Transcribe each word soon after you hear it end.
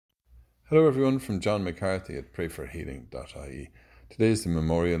Hello everyone from John McCarthy at prayforhealing.ie. Today is the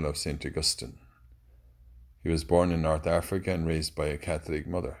memorial of St. Augustine. He was born in North Africa and raised by a Catholic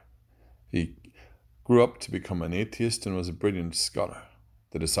mother. He grew up to become an atheist and was a brilliant scholar.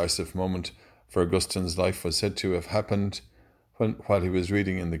 The decisive moment for Augustine's life was said to have happened while he was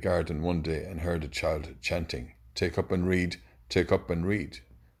reading in the garden one day and heard a child chanting, "Take up and read, take up and read."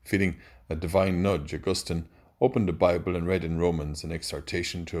 Feeling a divine nudge, Augustine opened the Bible and read in Romans an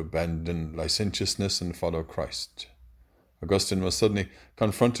exhortation to abandon licentiousness and follow Christ. Augustine was suddenly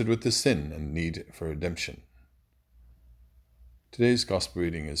confronted with the sin and need for redemption. Today's Gospel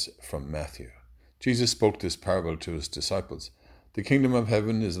reading is from Matthew. Jesus spoke this parable to his disciples. "The kingdom of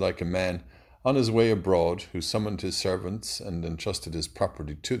heaven is like a man on his way abroad who summoned his servants and entrusted his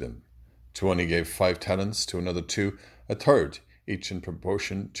property to them. To one he gave 5 talents, to another 2, a third, each in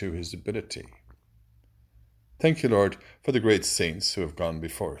proportion to his ability." Thank you, Lord, for the great saints who have gone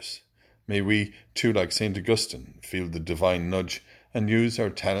before us. May we, too, like St. Augustine, feel the divine nudge and use our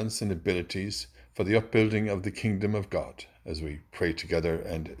talents and abilities for the upbuilding of the kingdom of God as we pray together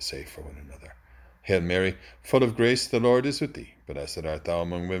and say for one another. Hail Mary, full of grace, the Lord is with thee. Blessed art thou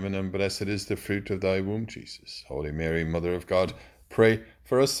among women, and blessed is the fruit of thy womb, Jesus. Holy Mary, Mother of God, pray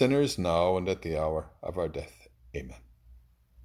for us sinners now and at the hour of our death. Amen.